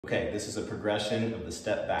Okay, this is a progression of the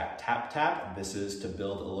step back tap tap. This is to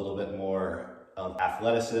build a little bit more of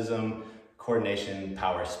athleticism, coordination,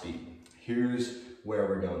 power, speed. Here's where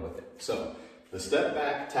we're going with it. So the step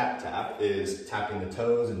back tap tap is tapping the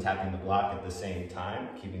toes and tapping the block at the same time,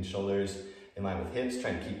 keeping shoulders in line with hips,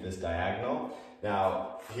 trying to keep this diagonal.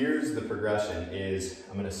 Now, here's the progression is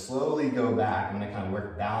I'm gonna slowly go back. I'm gonna kind of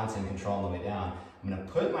work balance and control on the way down. I'm gonna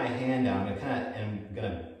put my hand down. I'm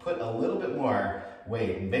gonna put a little bit more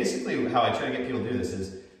weight. And basically how I try to get people to do this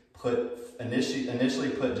is initially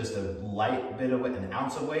put just a light bit of weight, an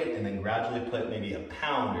ounce of weight, and then gradually put maybe a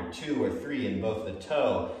pound or 2 or 3 in both the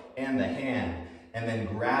toe and the hand, and then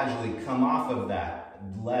gradually come off of that.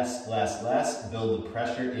 Less, build the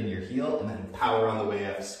pressure in your heel, and then power on the way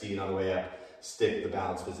up, speed on the way up, stick the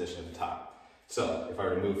balance position at the top. So if I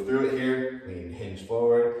were to move through it here, lean, hinge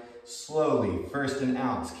forward, slowly, first an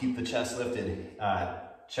ounce, keep the chest lifted,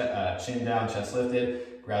 chin down, chest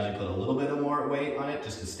lifted, gradually put a little bit of more weight on it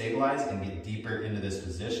just to stabilize and get deeper into this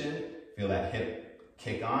position. Feel that hip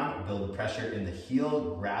kick on, build the pressure in the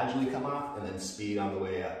heel, gradually come off, and then speed on the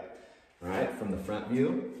way up. All right, from the front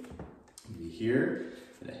view, be here,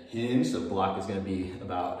 and a hinge, so block is gonna be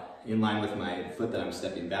about in line with my foot that I'm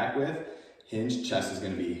stepping back with. Hinge, chest is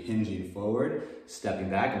gonna be hinging forward, stepping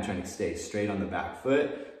back. I'm trying to stay straight on the back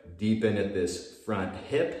foot, deepen at this front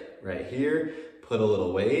hip right here, put a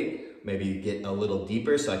little weight, maybe get a little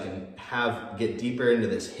deeper so I can get deeper into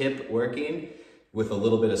this hip working with a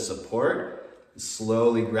little bit of support.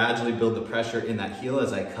 Slowly, gradually build the pressure in that heel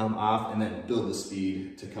as I come off, and then build the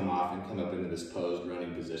speed to come off and come up into this posed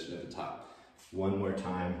running position at the top. One more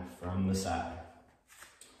time from the side.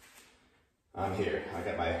 I'm here. I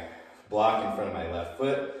got my block in front of my left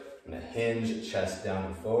foot. I'm gonna hinge, chest down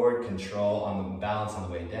and forward, control on the balance on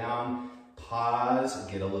the way down. Pause,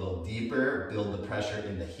 get a little deeper, build the pressure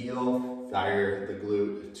in the heel, fire the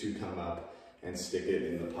glute to come up and stick it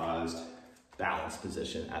in the paused balance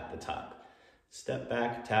position at the top. Step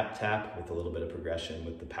back, tap, tap with a little bit of progression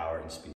with the power and speed.